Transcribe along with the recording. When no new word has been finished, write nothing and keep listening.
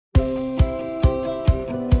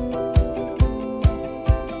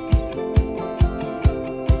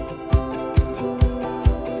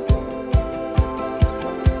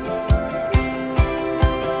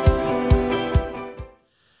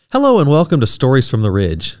Hello and welcome to Stories from the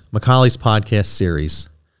Ridge, McCallie's podcast series.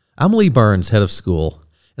 I'm Lee Burns, head of school,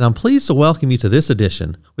 and I'm pleased to welcome you to this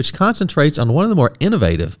edition, which concentrates on one of the more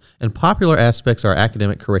innovative and popular aspects of our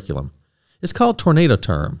academic curriculum. It's called Tornado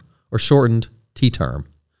Term, or shortened T-Term.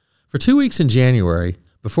 For 2 weeks in January,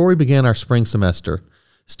 before we began our spring semester,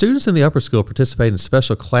 students in the upper school participate in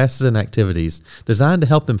special classes and activities designed to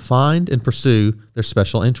help them find and pursue their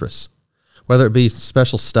special interests, whether it be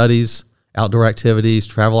special studies, outdoor activities,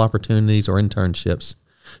 travel opportunities, or internships.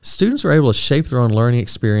 Students are able to shape their own learning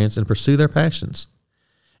experience and pursue their passions.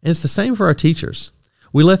 And it's the same for our teachers.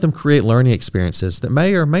 We let them create learning experiences that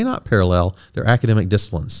may or may not parallel their academic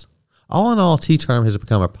disciplines. All in all, T-Term has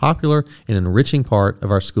become a popular and enriching part of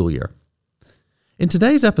our school year. In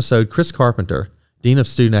today's episode, Chris Carpenter, Dean of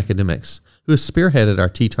Student Academics, who has spearheaded our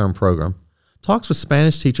T-Term program, talks with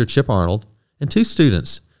Spanish Teacher Chip Arnold and two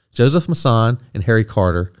students, Joseph Masson and Harry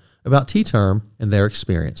Carter, about T-Term and their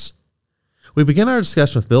experience. We begin our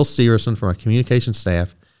discussion with Bill Steverson from our communication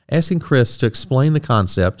staff, asking Chris to explain the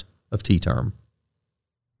concept of T-Term.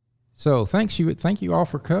 So thank you all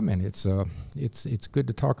for coming. It's good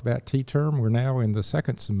to talk about T-Term. We're now in the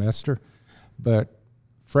second semester, but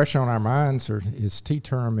fresh on our minds is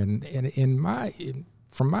T-Term, and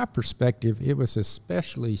from my perspective, it was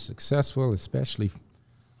especially successful, especially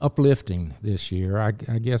uplifting this year. I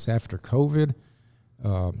guess after COVID,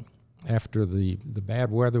 after the bad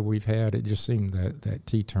weather we've had, it just seemed that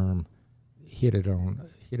T-Term hit it on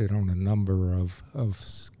a number of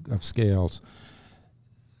scales.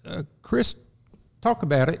 Chris, talk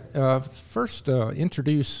about it. First,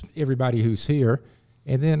 introduce everybody who's here,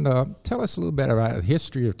 and then tell us a little bit about the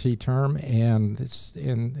history of T-Term and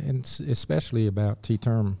especially about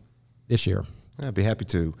T-Term this year. I'd be happy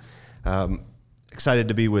to. Excited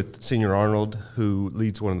to be with Senior Arnold, who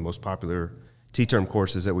leads one of the most popular T-Term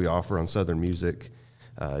courses that we offer on Southern music.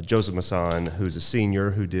 Joseph Masson, who's a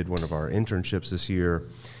senior who did one of our internships this year.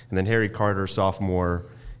 And then Harry Carter, sophomore.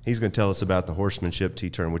 He's going to tell us about the Horsemanship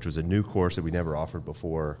T-Term, which was a new course that we never offered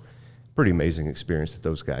before. Pretty amazing experience that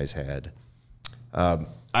those guys had. I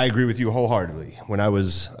agree with you wholeheartedly. When I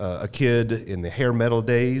was a kid in the hair metal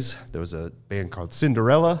days, there was a band called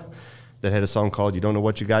Cinderella that had a song called You Don't Know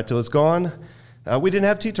What You Got Till It's Gone. We didn't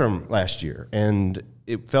have T-Term last year, and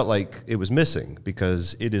it felt like it was missing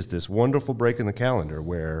because it is this wonderful break in the calendar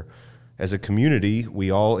where, as a community, we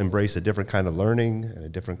all embrace a different kind of learning and a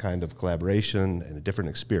different kind of collaboration and a different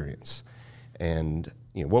experience. And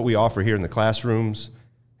what we offer here in the classrooms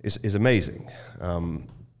is amazing,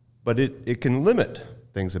 but it can limit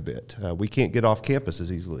things a bit. We can't get off campus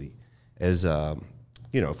as easily as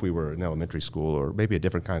if we were an elementary school or maybe a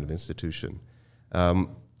different kind of institution. A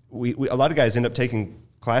lot of guys end up taking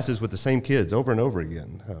classes with the same kids over and over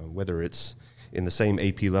again, whether it's in the same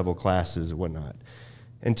AP level classes or whatnot.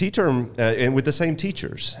 And T-Term, and with the same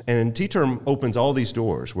teachers. And T-Term opens all these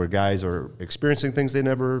doors where guys are experiencing things they've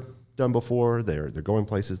never done before, they're going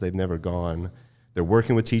places they've never gone, they're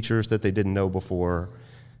working with teachers that they didn't know before,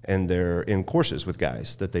 and they're in courses with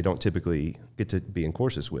guys that they don't typically get to be in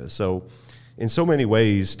courses with. So in so many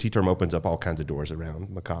ways, T-Term opens up all kinds of doors around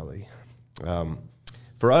McCallie.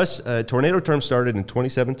 For us, Tornado Term started in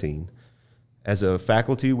 2017. As a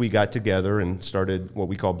faculty, we got together and started what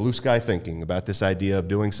we call blue sky thinking about this idea of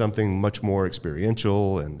doing something much more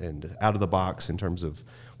experiential and out of the box in terms of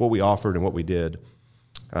what we offered and what we did.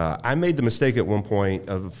 I made the mistake at one point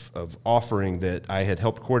of offering that I had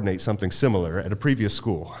helped coordinate something similar at a previous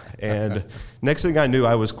school. And next thing I knew,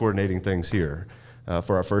 I was coordinating things here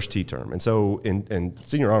for our first T-Term. And so, and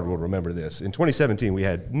Senior Arnold will remember this, in 2017, we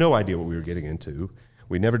had no idea what we were getting into.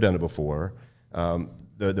 We'd never done it before.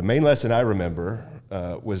 The main lesson I remember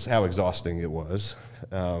was how exhausting it was,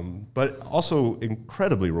 but also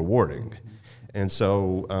incredibly rewarding. And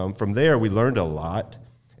so from there, we learned a lot.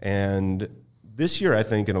 And this year, I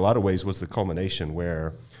think, in a lot of ways, was the culmination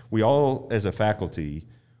where we all, as a faculty,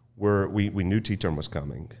 we knew T-Term was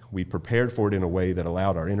coming. We prepared for it in a way that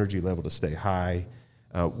allowed our energy level to stay high.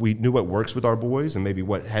 We knew what works with our boys and maybe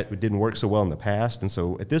what didn't work so well in the past. And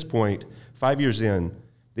so at this point, 5 years in,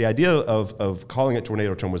 the idea of calling it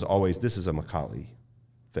Tornado Term was always, this is a McCallie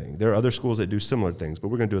thing. There are other schools that do similar things, but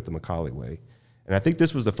we're going to do it the McCallie way. And I think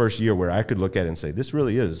this was the first year where I could look at it and say, this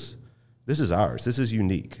is ours. This is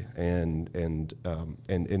unique. And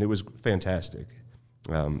it was fantastic.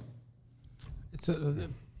 It's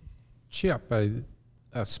Chip,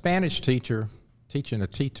 a Spanish teacher teaching a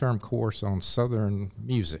T-Term course on Southern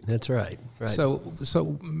music. That's right.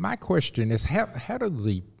 So my question is, how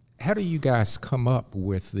do you guys come up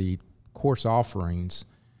with the course offerings,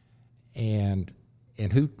 and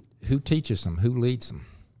who teaches them? Who leads them?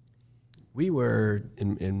 we were,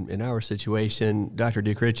 in our situation, Dr.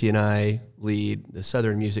 Duke Ritchie and I lead the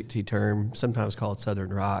Southern Music T-term, sometimes called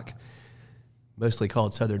Southern Rock, mostly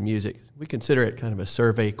called Southern Music. We consider it kind of a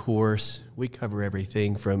survey course. We cover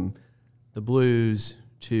everything from the blues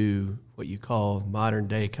to what you call modern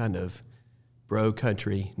day kind of bro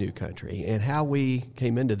country, new country. And how we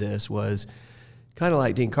came into this was kind of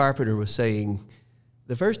like Dean Carpenter was saying,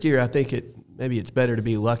 the first year I think maybe it's better to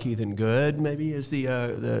be lucky than good, maybe is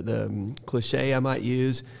the cliche I might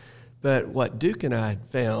use. But what Duke and I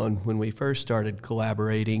found when we first started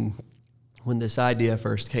collaborating, when this idea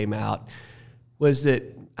first came out, was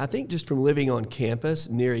that I think just from living on campus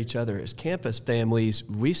near each other as campus families,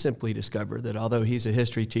 we simply discovered that although he's a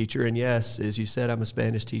history teacher, and yes, as you said, I'm a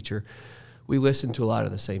Spanish teacher, we listen to a lot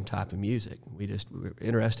of the same type of music. We were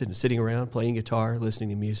interested in sitting around, playing guitar, listening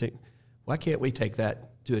to music. Why can't we take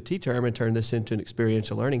that to a T-term and turn this into an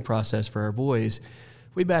experiential learning process for our boys?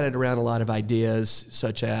 We batted around a lot of ideas,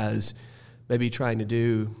 such as maybe trying to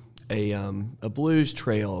do a blues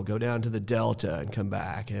trail, go down to the Delta and come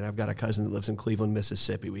back. And I've got a cousin that lives in Cleveland,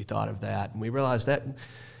 Mississippi. We thought of that, and we realized that,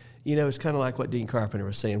 it's kind of like what Dean Carpenter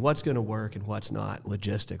was saying, what's going to work and what's not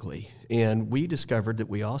logistically. And we discovered that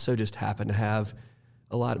we also just happen to have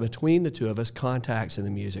a lot between the two of us contacts in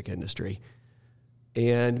the music industry.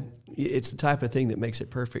 And it's the type of thing that makes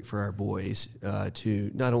it perfect for our boys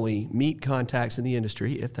to not only meet contacts in the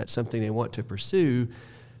industry, if that's something they want to pursue,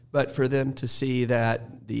 but for them to see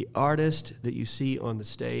that the artist that you see on the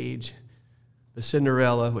stage, the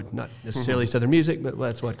Cinderella, which not necessarily Southern music, but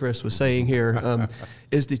that's what Chris was saying here,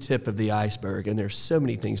 is the tip of the iceberg. And there's so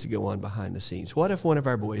many things to go on behind the scenes. What if one of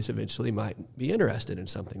our boys eventually might be interested in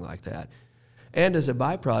something like that? And as a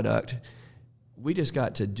byproduct, we just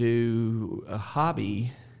got to do a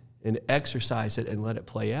hobby and exercise it and let it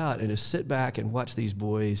play out and just sit back and watch these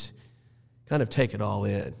boys kind of take it all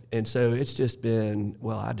in. And so it's just been,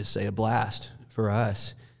 I'd just say a blast for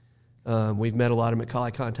us. We've met a lot of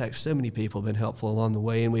McCallie contacts. So many people have been helpful along the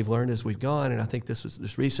way, and we've learned as we've gone. And I think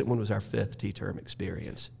this recent one was our 5th T-term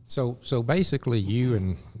experience. So basically you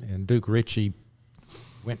and Duke Ritchie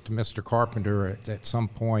went to Mr. Carpenter at some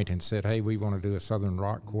point and said, hey, we want to do a Southern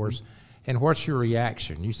Rock course. Mm-hmm. And what's your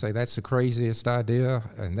reaction? You say that's the craziest idea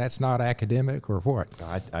and that's not academic, or what?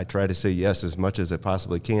 I try to say yes as much as I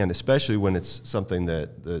possibly can, especially when it's something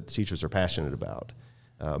that the teachers are passionate about.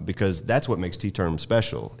 Because that's what makes T-term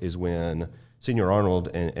special, is when Senior Arnold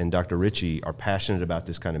and Dr. Ritchie are passionate about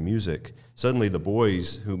this kind of music. Suddenly the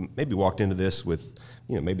boys who maybe walked into this with,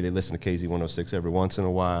 maybe they listen to KZ106 every once in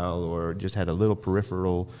a while or just had a little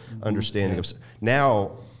peripheral understanding of,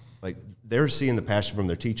 now, like, they're seeing the passion from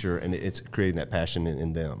their teacher, and it's creating that passion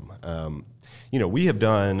in them. We have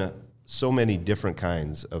done so many different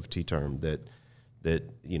kinds of T-term that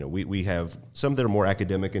we have some that are more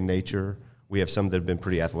academic in nature. We have some that have been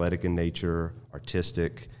pretty athletic in nature,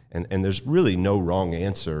 artistic, and there's really no wrong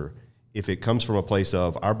answer if it comes from a place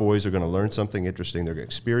of our boys are going to learn something interesting, they're going to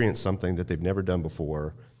experience something that they've never done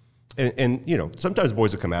before. And sometimes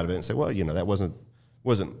boys will come out of it and say, well, that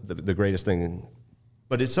wasn't the greatest thing.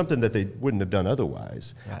 But it's something that they wouldn't have done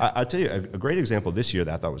otherwise. Right. I'll tell you, a great example this year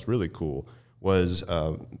that I thought was really cool was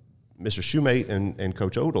Mr. Shoemate and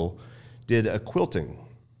Coach Odell did a quilting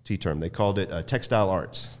T-term. They called it textile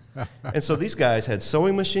arts. And so these guys had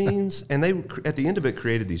sewing machines, and they, at the end of it,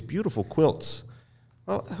 created these beautiful quilts.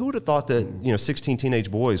 Well, who would have thought that 16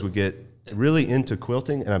 teenage boys would get really into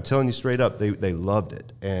quilting? And I'm telling you straight up, they loved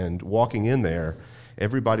it. And walking in there,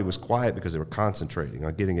 everybody was quiet because they were concentrating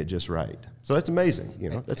on getting it just right. So that's amazing.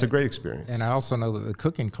 That's a great experience. And I also know that the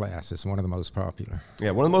cooking class is one of the most popular. Yeah,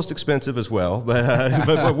 one of the most expensive as well,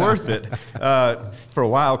 but worth it. For a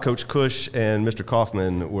while, Coach Cush and Mr.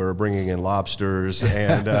 Kaufman were bringing in lobsters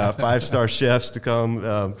and 5-star chefs to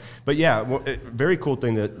come. But yeah, a very cool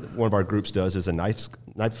thing that one of our groups does is a knife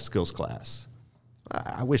skills class.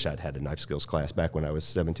 I wish I'd had a knife skills class back when I was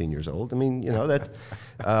 17 years old. I mean,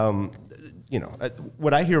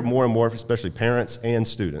 what I hear more and more, especially parents and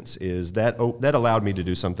students, is that allowed me to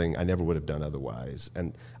do something I never would have done otherwise.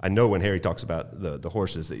 And I know when Harry talks about the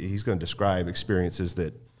horses, that he's going to describe experiences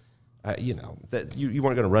that, that you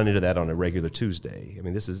weren't going to run into that on a regular Tuesday. I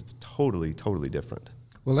mean, this is totally, totally different.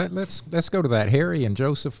 Well, let's go to that. Harry and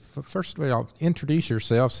Joseph, first of all, introduce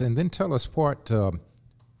yourselves and then tell us what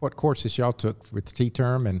courses y'all took with the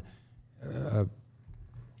T-term. And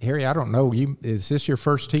Harry, I don't know, is this your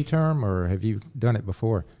first T-term or have you done it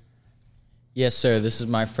before? Yes, sir. This is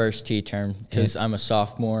my first T-term because I'm a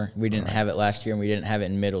sophomore. We didn't have it last year, and we didn't have it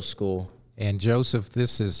in middle school. And Joseph,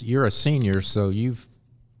 you're a senior, so you've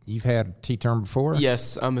you've had T-term before?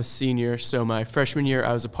 Yes, I'm a senior. So my freshman year,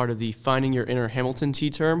 I was a part of the Finding Your Inner Hamilton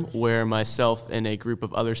T-term, where myself and a group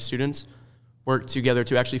of other students worked together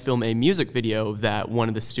to actually film a music video that one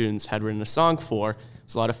of the students had written a song for.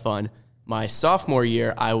 It's a lot of fun. My sophomore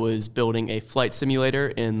year, I was building a flight simulator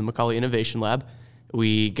in the McCallie Innovation Lab.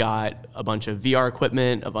 We got a bunch of VR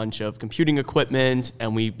equipment, a bunch of computing equipment,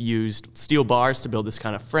 and we used steel bars to build this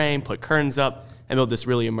kind of frame, put curtains up, and build this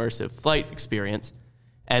really immersive flight experience.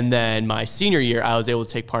 And then my senior year, I was able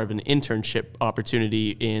to take part of an internship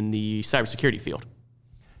opportunity in the cybersecurity field.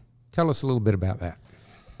 Tell us a little bit about that.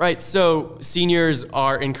 Right, so seniors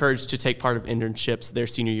are encouraged to take part of internships their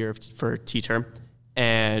senior year for T-term.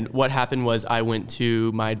 And what happened was I went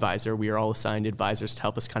to my advisor. We are all assigned advisors to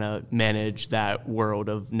help us kind of manage that world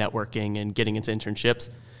of networking and getting into internships.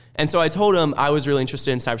 And so I told him I was really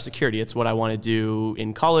interested in cybersecurity. It's what I want to do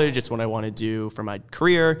in college. It's what I want to do for my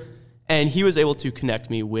career. And he was able to connect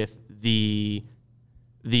me with the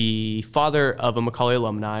father of a McCallie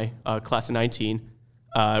alumni, class of 19,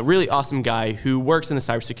 a really awesome guy who works in the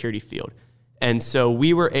cybersecurity field. And so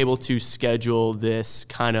we were able to schedule this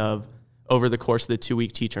kind of over the course of the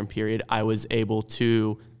 2-week T-term period. I was able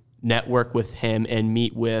to network with him and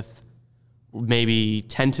meet with maybe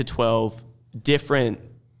 10 to 12 different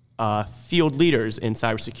field leaders in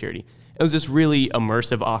cybersecurity. It was this really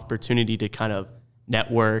immersive opportunity to kind of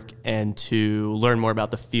network and to learn more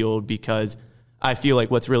about the field, because I feel like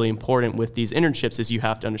what's really important with these internships is you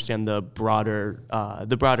have to understand the broader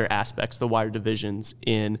aspects, the wider divisions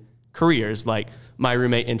in careers. Like my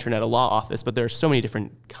roommate interned at a law office, but there are so many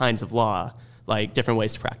different kinds of law, like different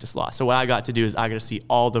ways to practice law. So what I got to do is I got to see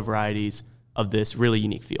all the varieties of this really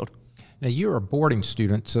unique field. Now, you're a boarding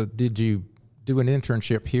student, so did you do an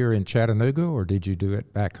internship here in Chattanooga, or did you do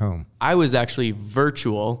it back home? I was actually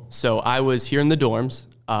virtual, so I was here in the dorms,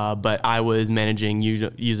 but I was managing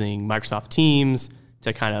using Microsoft Teams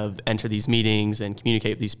to kind of enter these meetings and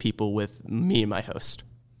communicate with these people with me and my host.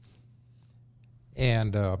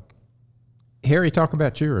 And Harry, talk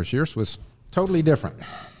about yours. Yours was totally different.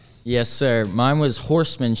 Yes, sir. Mine was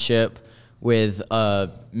Horsemanship with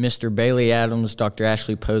Mr. Bailey Adams, Dr.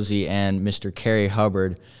 Ashley Posey, and Mr. Kerry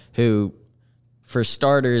Hubbard, who, for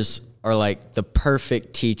starters, are like the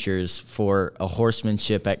perfect teachers for a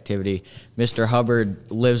horsemanship activity. Mr.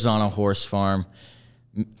 Hubbard lives on a horse farm.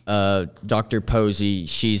 Dr. Posey,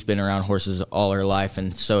 she's been around horses all her life,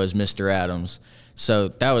 and so has Mr. Adams. So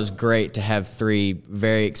that was great to have 3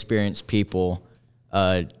 very experienced people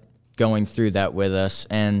going through that with us.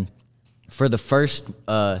 And for the first,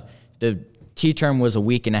 the T-term was a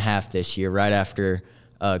week and a half this year, right after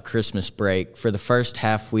Christmas break. For the first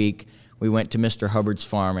half week, we went to Mr. Hubbard's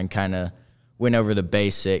farm and kind of went over the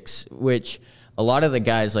basics, which a lot of the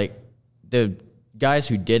guys, like the guys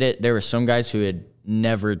who did it, there were some guys who had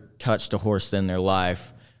never touched a horse in their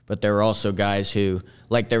life, but there were also guys who,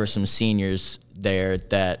 like there were some seniors there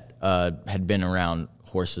that had been around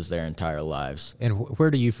horses their entire lives. And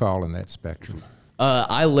where do you fall in that spectrum?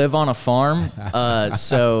 I live on a farm,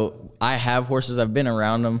 so I have horses. I've been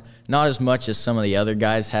around them, not as much as some of the other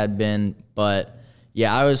guys had been, but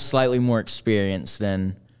yeah, I was slightly more experienced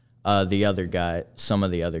than some of the other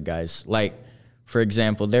guys. Like, for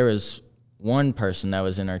example, there was one person that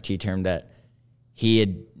was in our T-term that he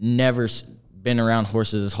had never been around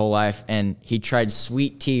horses his whole life, and he tried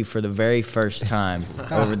sweet tea for the very first time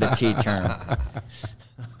over the T-term.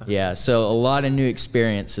 Yeah, so a lot of new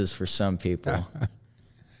experiences for some people.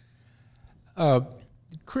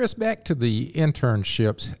 Chris, back to the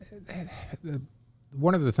internships.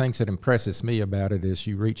 One of the things that impresses me about it is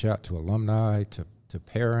you reach out to alumni, to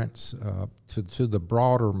parents, to the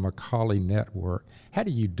broader McCallie network. How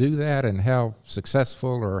do you do that, and how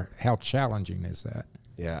successful or how challenging is that?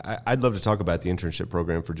 Yeah, I'd love to talk about the internship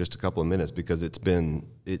program for just a couple of minutes, because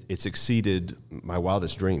it's exceeded my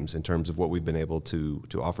wildest dreams in terms of what we've been able to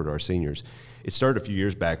offer to our seniors. It started a few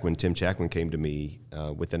years back when Tim Chapman came to me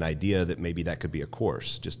with an idea that maybe that could be a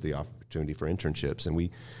course, just the opportunity for internships. And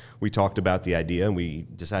we talked about the idea, and we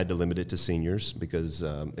decided to limit it to seniors because,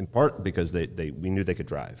 in part, because we knew they could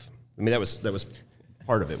drive. I mean, that was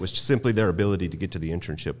part of it, was simply their ability to get to the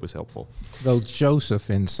internship was helpful. Though Joseph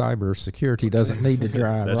in cybersecurity doesn't need to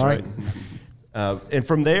drive, That's right? And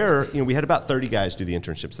from there, we had about 30 guys do the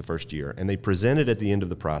internships the first year, and they presented at the end of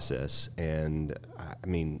the process. And I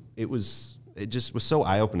mean, it just was so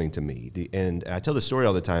eye-opening to me. And I tell this story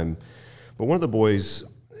all the time, but one of the boys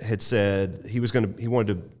had said he wanted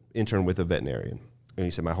to intern with a veterinarian. And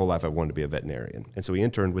he said, my whole life I wanted to be a veterinarian. And so he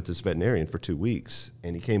interned with this veterinarian for 2 weeks,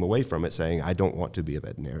 and he came away from it saying, I don't want to be a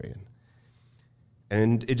veterinarian.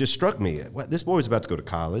 And it just struck me, this boy was about to go to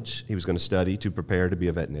college. He was going to study to prepare to be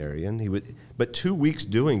a veterinarian. But 2 weeks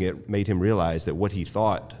doing it made him realize that what he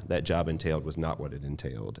thought that job entailed was not what it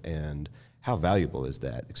entailed. And how valuable is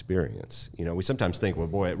that experience? You know, we sometimes think, well,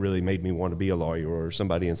 boy, it really made me want to be a lawyer or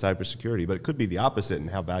somebody in cybersecurity, but it could be the opposite, and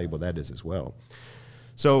how valuable that is as well.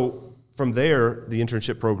 So from there, the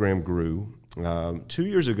internship program grew. 2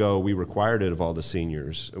 years ago, we required it of all the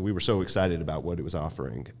seniors. We were so excited about what it was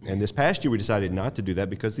offering. And this past year, we decided not to do that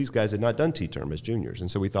because these guys had not done T-term as juniors.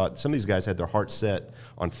 And so we thought some of these guys had their hearts set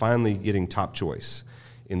on finally getting top choice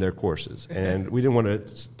in their courses. And we didn't want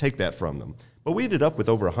to take that from them. But we ended up with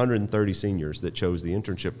over 130 seniors that chose the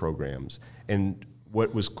internship programs. And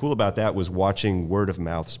what was cool about that was watching word of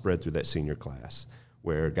mouth spread through that senior class,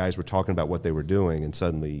 where guys were talking about what they were doing, and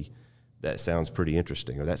suddenly that sounds pretty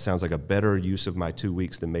interesting, or that sounds like a better use of my 2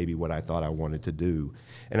 weeks than maybe what I thought I wanted to do.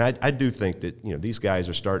 And I do think that, you know, these guys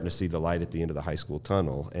are starting to see the light at the end of the high school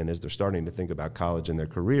tunnel, and as they're starting to think about college and their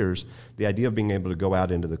careers, the idea of being able to go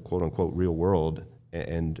out into the quote-unquote real world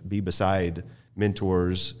and be beside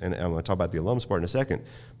mentors, and I'm going to talk about the alums part in a second,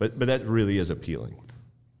 but that really is appealing.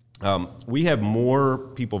 We have more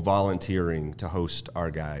people volunteering to host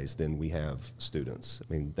our guys than we have students.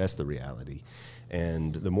 I mean, that's the reality.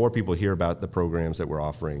 And the more people hear about the programs that we're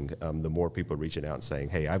offering, the more people are reaching out and saying,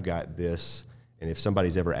 hey, I've got this. And if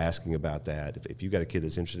somebody's ever asking about that, if you've got a kid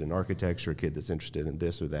that's interested in architecture, a kid that's interested in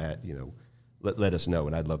this or that, you know, let us know,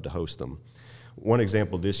 and I'd love to host them. One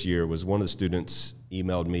example this year was one of the students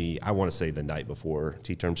emailed me, I want to say the night before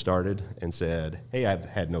T-term started, and said, hey, I've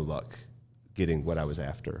had no luck getting what I was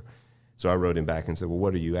after. So I wrote him back and said, well,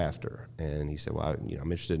 what are you after? And he said, well,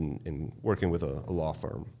 I'm interested in working with a law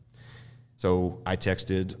firm. So I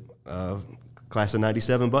texted a class of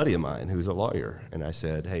 97 buddy of mine who's a lawyer, and I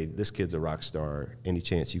said, hey, this kid's a rock star. Any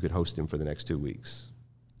chance you could host him for the next 2 weeks?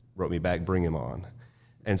 Wrote me back, bring him on.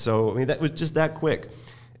 And so, I mean, that was just that quick.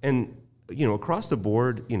 And, you know, across the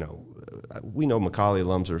board, you know, we know McCallie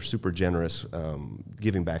alums are super generous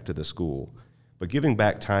giving back to the school. But giving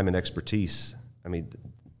back time and expertise, I mean,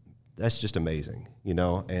 that's just amazing, you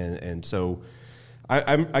know? And so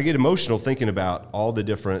I get emotional thinking about all the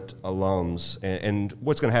different alums and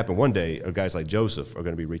what's going to happen one day. Guys like Joseph are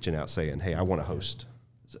going to be reaching out saying, hey, I want to host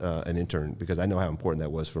an intern because I know how important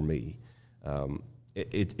that was for me.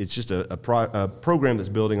 It's just a program that's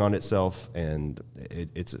building on itself, and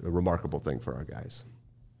it's a remarkable thing for our guys.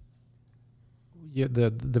 Yeah,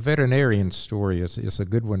 the veterinarian story is a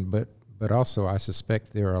good one, but also I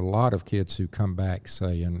suspect there are a lot of kids who come back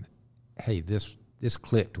saying, hey, this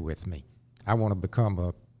clicked with me. I want to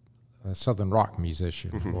become a Southern rock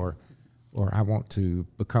musician, mm-hmm. or I want to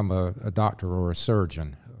become a doctor or a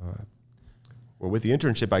surgeon. Well, with the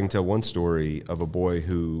internship, I can tell one story of a boy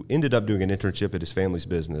who ended up doing an internship at his family's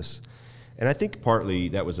business, and I think partly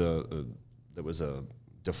that was a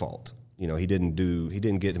default. You know, he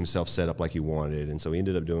didn't get himself set up like he wanted, and so he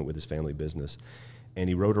ended up doing it with his family business. And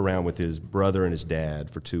he rode around with his brother and his dad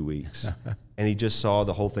for 2 weeks, and he just saw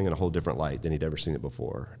the whole thing in a whole different light than he'd ever seen it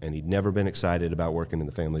before. And he'd never been excited about working in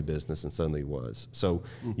the family business, and suddenly he was. So,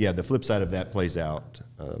 yeah, the flip side of that plays out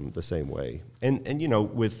the same way. And you know,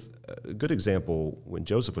 with a good example, when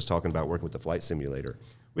Joseph was talking about working with the flight simulator,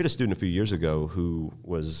 we had a student a few years ago who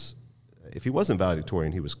was, if he wasn't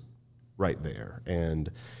valedictorian, he was right there. And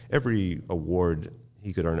every award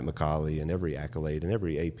he could earn at McCallie, and every accolade, and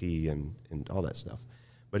every AP, and all that stuff.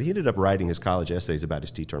 But he ended up writing his college essays about his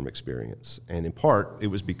T-term experience. And in part, it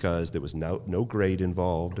was because there was no grade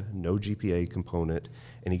involved, no GPA component,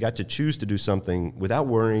 and he got to choose to do something without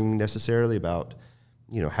worrying necessarily about,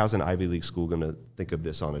 you know, how's an Ivy League school going to think of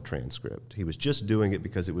this on a transcript. He was just doing it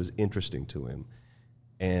because it was interesting to him.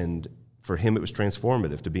 And for him, it was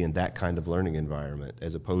transformative to be in that kind of learning environment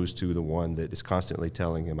as opposed to the one that is constantly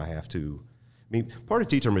telling him I have to. I mean, part of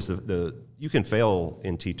T-term is you can fail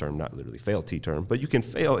in T-term, not literally fail T-term, but you can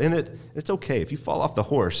fail in it. It's okay. If you fall off the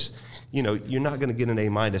horse, you know, you're not going to get an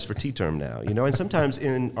A- for T-term now, you know. And sometimes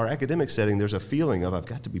in our academic setting, there's a feeling of I've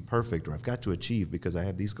got to be perfect or I've got to achieve because I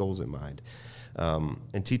have these goals in mind.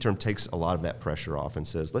 And T-term takes a lot of that pressure off and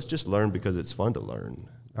says, let's just learn because it's fun to learn.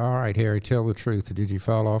 All right, Harry, tell the truth. Did you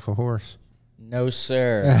fall off a horse? No,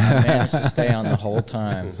 sir. I managed to stay on the whole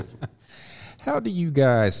time. How do you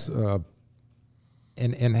guys...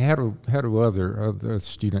 And how do other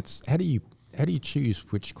students, how do you choose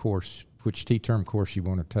which T-term course you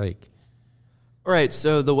want to take? All right,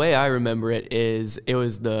 so the way I remember it is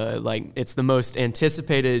it's the most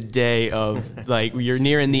anticipated day of, like, you're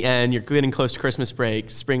nearing the end, you're getting close to Christmas break,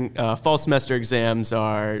 fall semester exams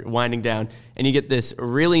are winding down, and you get this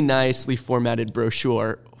really nicely formatted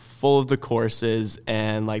brochure full of the courses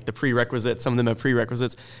and like the prerequisites. Some of them have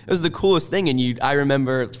prerequisites. It was the coolest thing. And I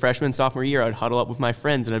remember freshman, sophomore year, I'd huddle up with my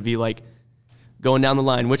friends and I'd be like going down the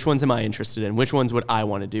line, which ones am I interested in? Which ones would I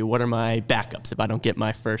want to do? What are my backups if I don't get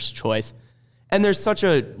my first choice? And there's such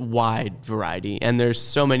a wide variety and there's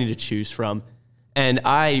so many to choose from. And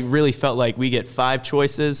I really felt like we get 5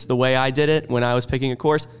 choices the way I did it when I was picking a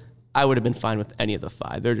course. I would have been fine with any of the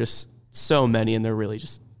 5. They're just so many, and they're really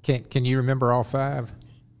just... Can you remember all 5?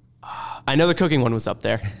 I know the cooking one was up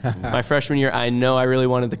there. My freshman year, I know I really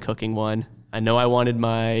wanted the cooking one. I know I wanted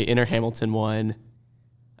my Inner Hamilton one.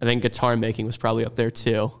 I think guitar making was probably up there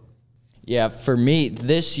too. Yeah, for me,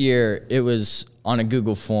 this year, it was on a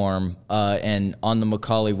Google form, and on the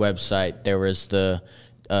McCallie website, there was the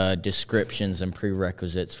descriptions and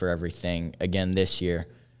prerequisites for everything, again, this year.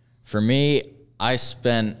 For me, I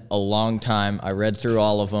spent a long time. I read through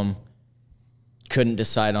all of them, couldn't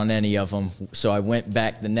decide on any of them, so I went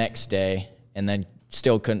back the next day, and then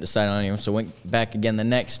still couldn't decide on any of them, so went back again the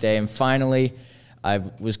next day, and finally, I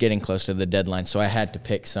was getting close to the deadline, so I had to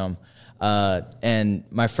pick some. And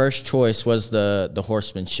my first choice was the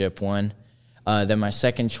Horsemanship one. Then my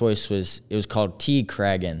second choice was called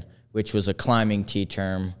T-Kragen, which was a climbing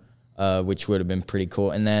T-term, which would have been pretty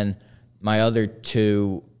cool. And then my other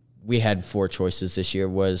 2, we had 4 choices this year,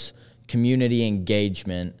 was community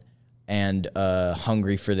engagement and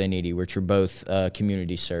Hungry for the Needy, which were both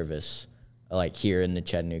community service, like here in the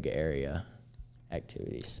Chattanooga area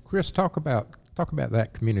activities. Chris, talk about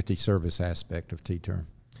that community service aspect of T-term.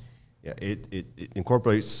 Yeah, it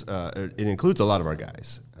incorporates, it includes a lot of our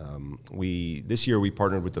guys. This year we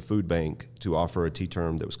partnered with the food bank to offer a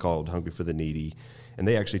T-term that was called Hungry for the Needy, and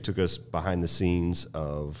they actually took us behind the scenes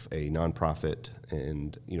of a nonprofit,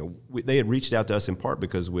 and they had reached out to us in part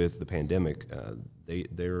because with the pandemic,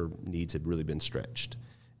 their needs had really been stretched,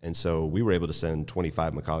 and so we were able to send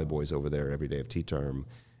 25 McCallie boys over there every day of T-term.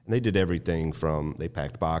 And they did everything from, they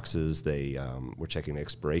packed boxes, they were checking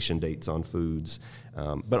expiration dates on foods,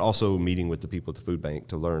 but also meeting with the people at the food bank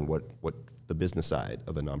to learn what the business side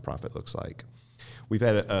of a nonprofit looks like. We've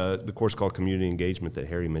had the course called Community Engagement that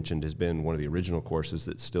Harry mentioned has been one of the original courses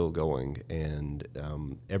that's still going, and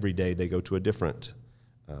every day they go to a different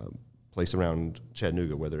place around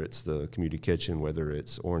Chattanooga, whether it's the community kitchen, whether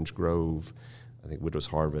it's Orange Grove, I think Widow's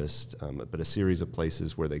Harvest, but a series of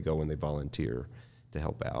places where they go and they volunteer to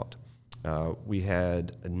help out. We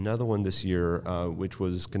had another one this year which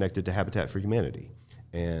was connected to Habitat for Humanity.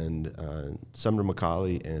 And Sumner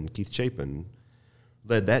McCallie and Keith Chapin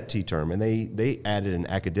led that T-term, and they added an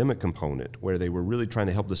academic component where they were really trying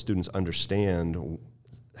to help the students understand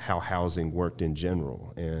how housing worked in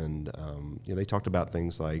general. And they talked about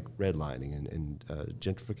things like redlining and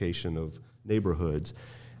gentrification of neighborhoods,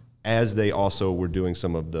 as they also were doing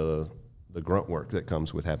some of the grunt work that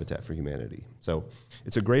comes with Habitat for Humanity. So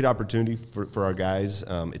it's a great opportunity for our guys.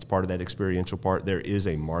 It's part of that experiential part. There is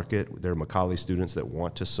a market. There are McCallie students that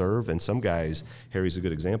want to serve, and some guys, Harry's a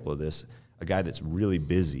good example of this, a guy that's really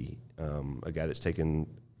busy, a guy that's taken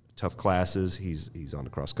tough classes, he's on the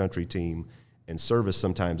cross-country team, and service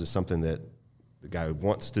sometimes is something that the guy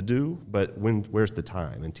wants to do, but where's the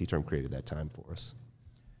time? And T-term created that time for us.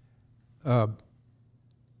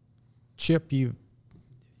 Chip, you're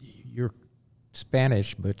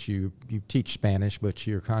Spanish, but you teach Spanish, but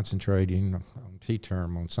you're concentrating on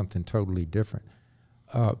T-term on something totally different.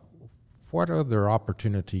 What other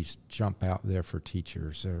opportunities jump out there for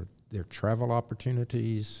teachers? Are there travel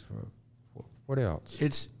opportunities? What else?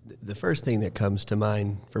 It's the first thing that comes to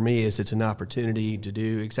mind for me is it's an opportunity to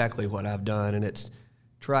do exactly what I've done, and it's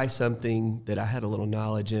try something that I had a little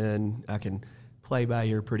knowledge in. I can play by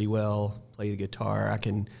ear pretty well, play the guitar. I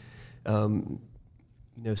can,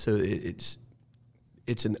 so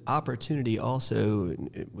it's an opportunity also,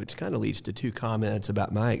 which kind of leads to 2 comments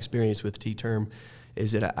about my experience with T-term,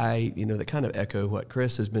 is that that kind of echo what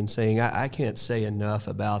Chris has been saying. I can't say enough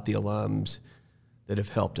about the alums that have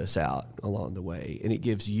helped us out along the way. And it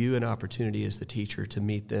gives you an opportunity as the teacher to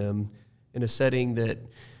meet them in a setting that,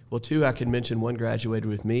 well, 2, I can mention one graduated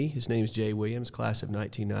with me. His name's Jay Williams, class of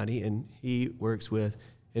 1990, and he works with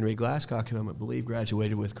Henry Glasscock, who I believe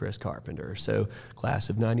graduated with Chris Carpenter, so class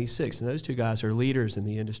of 96. And those 2 guys are leaders in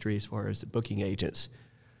the industry as far as the booking agents.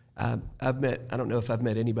 I don't know if I've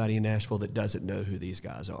met anybody in Nashville that doesn't know who these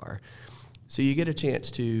guys are. So you get a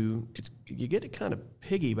chance you get to kind of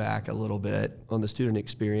piggyback a little bit on the student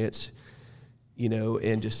experience,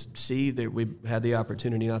 and just see that we had the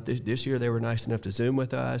opportunity. Not this year, they were nice enough to Zoom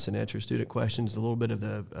with us and answer student questions. A little bit of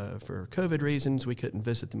for COVID reasons, we couldn't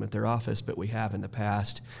visit them at their office, but we have in the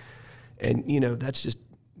past. And, that's just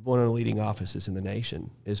one of the leading offices in the nation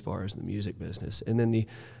as far as the music business. And then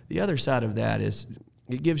the other side of that is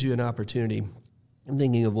it gives you an opportunity. I'm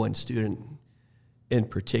thinking of one student in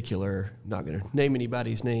particular, I'm not going to name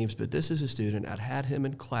anybody's names, but this is a student. I'd had him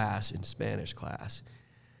in class, in Spanish class.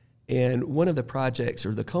 And one of the projects,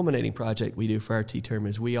 or the culminating project we do for our T-term,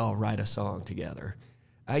 is we all write a song together.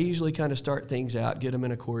 I usually kind of start things out, get them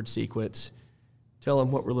in a chord sequence, tell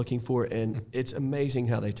them what we're looking for, and it's amazing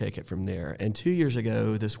how they take it from there. And 2 years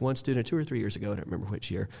ago, this one student, 2 or 3 years ago, I don't remember which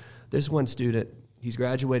year, this one student, he's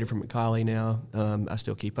graduated from McCallie now. I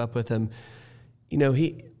still keep up with him. You know,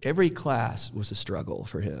 every class was a struggle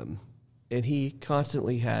for him, and he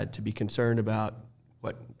constantly had to be concerned about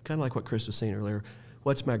kind of like what Chris was saying earlier,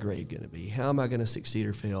 what's my grade going to be? How am I going to succeed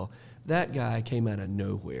or fail? That guy came out of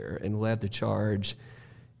nowhere and led the charge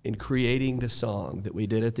in creating the song that we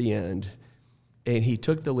did at the end. And he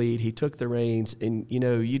took the lead, he took the reins, and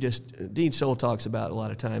Dean Soul talks about a lot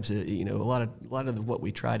of times, a lot of what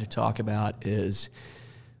we try to talk about is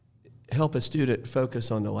help a student focus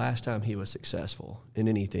on the last time he was successful in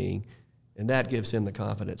anything, and that gives him the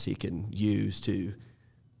confidence he can use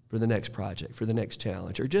for the next project, for the next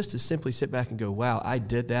challenge, or just to simply sit back and go, wow, I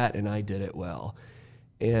did that and I did it well.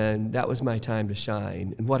 And that was my time to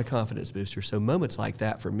shine, and what a confidence booster. So moments like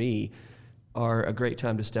that for me are a great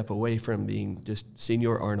time to step away from being just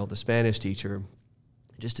Senior Arnold, the Spanish teacher,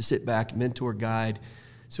 just to sit back, mentor, guide.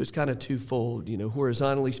 So it's kind of twofold,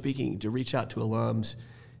 horizontally speaking, to reach out to alums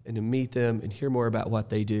and to meet them and hear more about what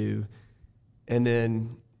they do. And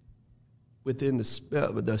then within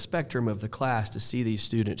the spectrum of the class, to see these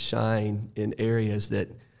students shine in areas that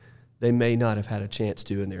they may not have had a chance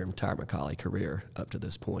to in their entire McCallie career up to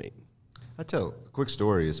this point. I'll tell a quick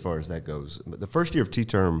story as far as that goes. The first year of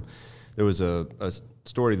T-term, there was a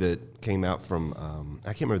story that came out from,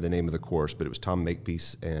 I can't remember the name of the course, but it was Tom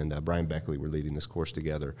Makepeace and Brian Beckley were leading this course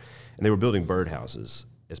together. And they were building birdhouses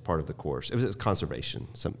as part of the course. It was conservation,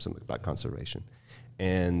 something about conservation.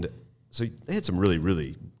 And so they had some really,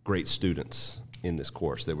 really great students in this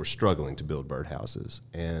course that were struggling to build birdhouses.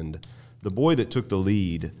 And the boy that took the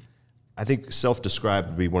lead, I think self-described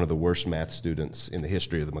to be one of the worst math students in the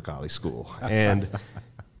history of the McCallie school.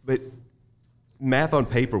 But math on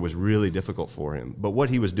paper was really difficult for him. But what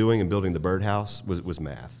he was doing in building the birdhouse was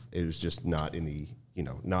math. It was just not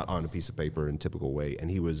not on a piece of paper in a typical way. And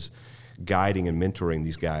he was guiding and mentoring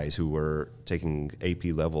these guys who were taking AP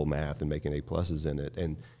level math and making A+ in it.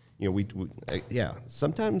 And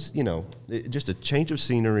sometimes, just a change of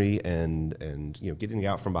scenery and getting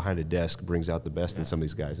out from behind a desk brings out the best in some of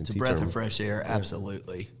these guys. It's a breath of fresh air,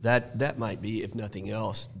 absolutely. That might be, if nothing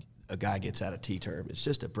else, a guy gets out of T-term. It's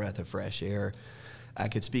just a breath of fresh air. I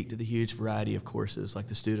could speak to the huge variety of courses like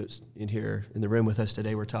the students in here in the room with us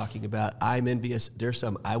today were talking about. I'm envious. There's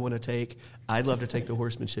some I want to take. I'd love to take the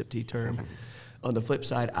Horsemanship T-term. On the flip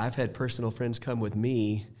side, I've had personal friends come with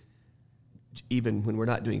me even when we're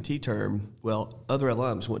not doing T-term. Well, other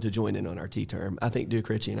alums want to join in on our T-term. I think Duke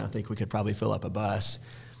Ritchie and I think we could probably fill up a bus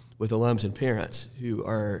with alums and parents who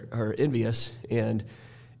are envious, and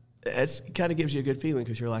it kind of gives you a good feeling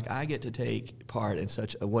because you're like, I get to take part in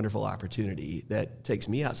such a wonderful opportunity that takes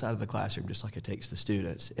me outside of the classroom just like it takes the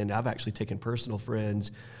students. And I've actually taken personal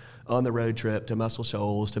friends on the road trip to Muscle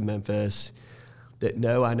Shoals, to Memphis, that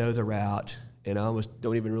know I know the route, and I almost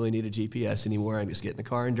don't even really need a GPS anymore. I just get in the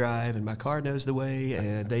car and drive, and my car knows the way,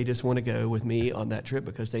 and they just want to go with me on that trip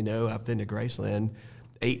because they know I've been to Graceland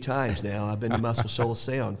 8 times now. I've been to Muscle Shoals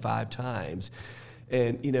Sound 5 times.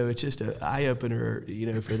 And, it's just an eye-opener,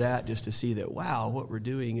 for that, just to see that, wow, what we're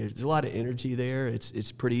doing, there's a lot of energy there.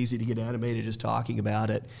 It's pretty easy to get animated just talking about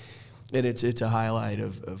it. And it's a highlight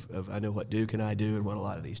of I know what Duke and I do and what a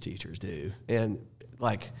lot of these teachers do. And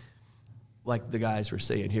like the guys were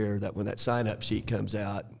saying here, that when that sign-up sheet comes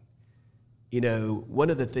out, one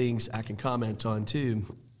of the things I can comment on,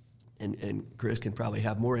 too, and Chris can probably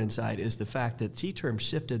have more insight, is the fact that T-term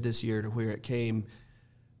shifted this year to where it came.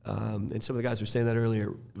 And some of the guys were saying that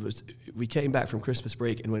earlier, we came back from Christmas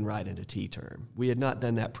break and went right into T-term. We had not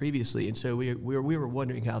done that previously, and so we were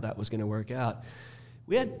wondering how that was going to work out.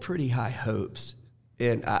 We had pretty high hopes,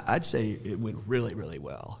 and I'd say it went really, really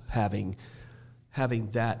well, having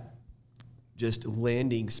that just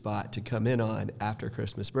landing spot to come in on after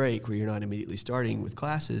Christmas break where you're not immediately starting with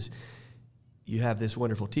classes. You have this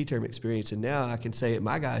wonderful T-term experience, and now I can say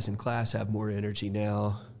my guys in class have more energy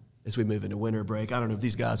now as we move into winter break. I don't know if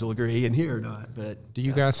these guys will agree in here or not, but do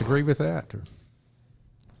you guys agree with that? Or?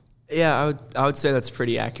 Yeah, I would say that's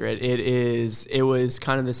pretty accurate. It was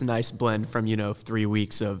kind of this nice blend from 3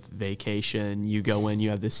 weeks of vacation. You go in,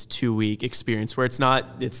 you have this 2-week experience where it's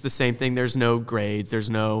the same thing. There's no grades,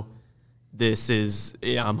 there's no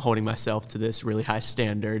I'm holding myself to this really high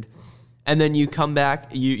standard. And then you come back,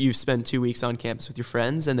 you spend 2 weeks on campus with your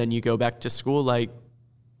friends, and then you go back to school like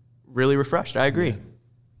really refreshed. I agree.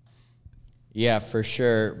 Yeah, for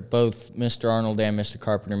sure. Both Mr. Arnold and Mr.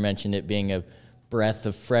 Carpenter mentioned it being a breath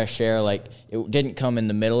of fresh air. Like, it didn't come in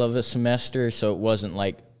the middle of a semester, so it wasn't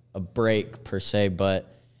like a break per se,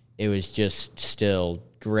 but it was just still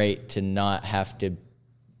great to not have to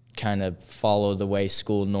kind of follow the way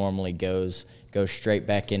school normally goes, go straight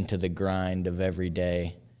back into the grind of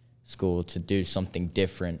everyday school to do something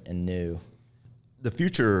different and new. The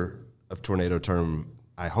future of Tornado Term,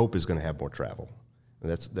 I hope, is going to have more travel.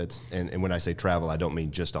 And when I say travel, I don't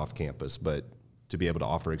mean just off campus, but to be able to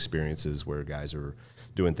offer experiences where guys are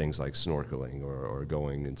doing things like snorkeling or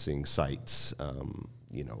going and seeing sites,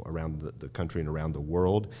 around the country and around the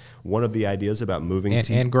world. One of the ideas about moving and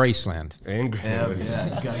Graceland. Yeah,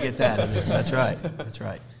 you got to get that in this. That's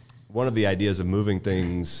right. One of the ideas of moving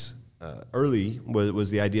things early was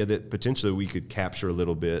the idea that potentially we could capture a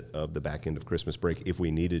little bit of the back end of Christmas break if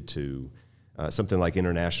we needed to. Something like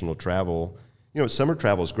international travel. Summer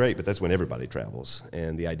travel is great, but that's when everybody travels.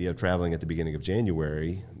 And the idea of traveling at the beginning of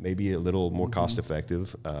January may be a little more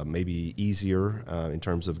cost-effective, maybe easier in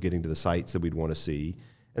terms of getting to the sites that we'd want to see.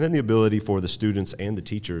 And then the ability for the students and the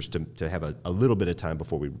teachers to have a little bit of time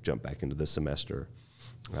before we jump back into the semester.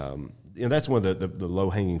 That's one of the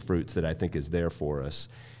low-hanging fruits that I think is there for us.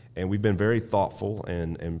 And we've been very thoughtful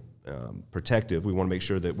and protective. We want to make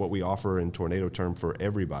sure that what we offer in Tornado Term for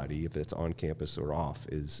everybody, if it's on campus or off,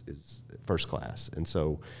 is first class. And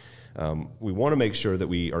so we want to make sure that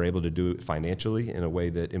we are able to do it financially in a way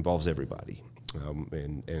that involves everybody.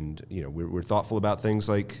 We're thoughtful about things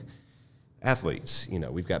like athletes.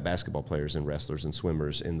 We've got basketball players and wrestlers and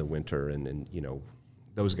swimmers in the winter, and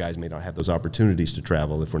those guys may not have those opportunities to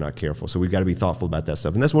travel if we're not careful. So we've got to be thoughtful about that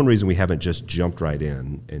stuff. And that's one reason we haven't just jumped right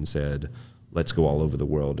in and said, let's go all over the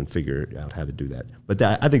world and figure out how to do that. But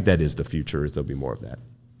I think that is the future, is there'll be more of that.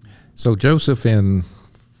 So, Joseph, in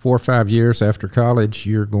 4 or 5 years after college,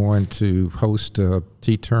 you're going to host a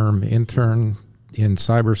T-term intern in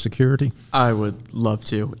cybersecurity? I would love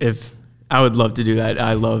to. I would love to do that.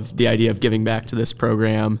 I love the idea of giving back to this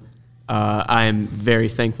program. I am very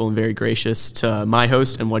thankful and very gracious to my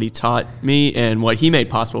host and what he taught me and what he made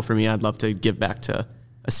possible for me. I'd love to give back to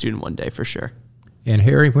a student one day for sure. And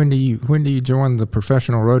Harry, when do you join the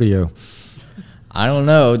professional rodeo? I don't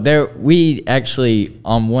know. We actually,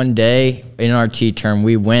 on one day in our T-term,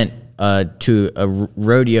 we went to a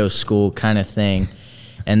rodeo school kind of thing,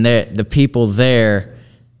 and the people there,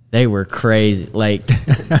 they were crazy. Like,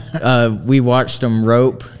 we watched them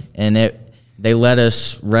rope, and they let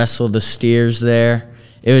us wrestle the steers there.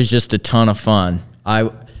 It was just a ton of fun.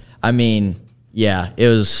 I mean, yeah, it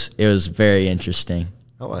was very interesting.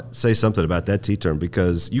 I want to say something about that T-term,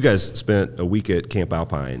 because you guys spent a week at Camp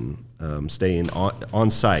Alpine, staying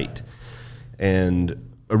on site,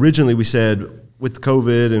 and originally we said with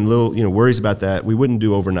COVID and little worries about that, we wouldn't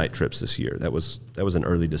do overnight trips this year. That was an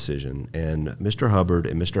early decision, and Mr. Hubbard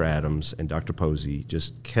and Mr. Adams and Dr. Posey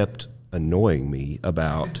just kept annoying me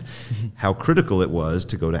about how critical it was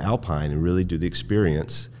to go to Alpine and really do the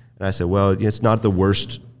experience. And I said, well, it's not the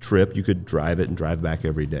worst trip. You could drive it and drive back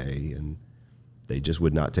every day, and they just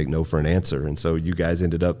would not take no for an answer. And so you guys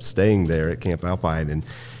ended up staying there at Camp Alpine. And,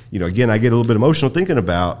 again, I get a little bit emotional thinking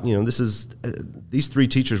about, these 3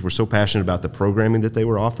 teachers were so passionate about the programming that they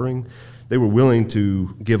were offering. They were willing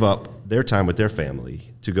to give up their time with their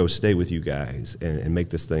family to go stay with you guys and make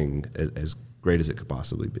this thing as great as it could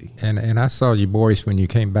possibly be. And I saw you boys when you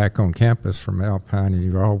came back on campus from Alpine, and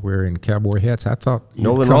you were all wearing cowboy hats. I thought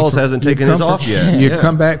Nolan Rawls hasn't taken his off yet. You'd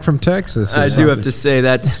come back from Texas. I do have to say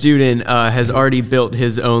that student has already built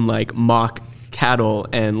his own mock cattle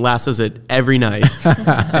and lassos it every night.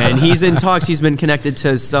 And he's in talks. He's been connected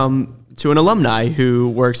to an alumni who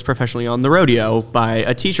works professionally on the rodeo by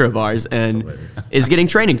a teacher of ours and is getting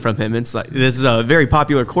training from him. It's this is a very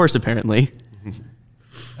popular course apparently.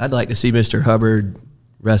 I'd like to see Mr. Hubbard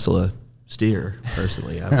wrestle a steer,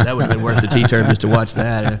 personally. That would have been worth the T-term just to watch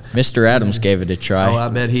that. Mr. Adams gave it a try. Oh, I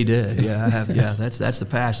bet he did. Yeah, I have. Yeah, that's the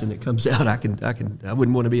passion that comes out. I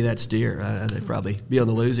wouldn't want to be that steer. They'd probably be on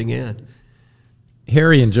the losing end.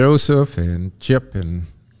 Harry and Joseph and Chip and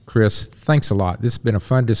Chris, thanks a lot. This has been a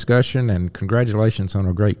fun discussion, and congratulations on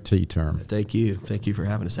a great T-term. Thank you. Thank you for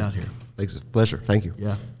having us out here. Thanks. It's a pleasure. Thank you.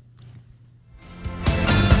 Yeah.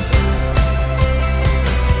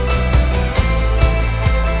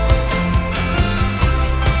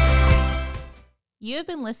 You have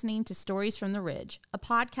been listening to Stories from the Ridge, a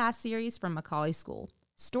podcast series from McCallie School.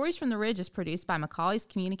 Stories from the Ridge is produced by McCallie's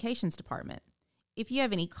Communications Department. If you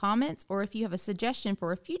have any comments or if you have a suggestion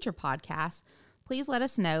for a future podcast, please let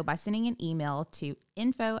us know by sending an email to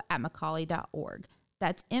info@mcallie.org.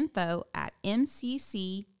 That's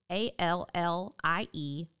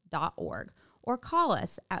info@mcallie.org. Or call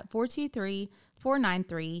us at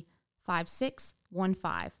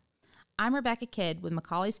 423-493-5615. I'm Rebecca Kidd with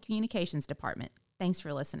McCallie's Communications Department. Thanks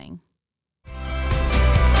for listening.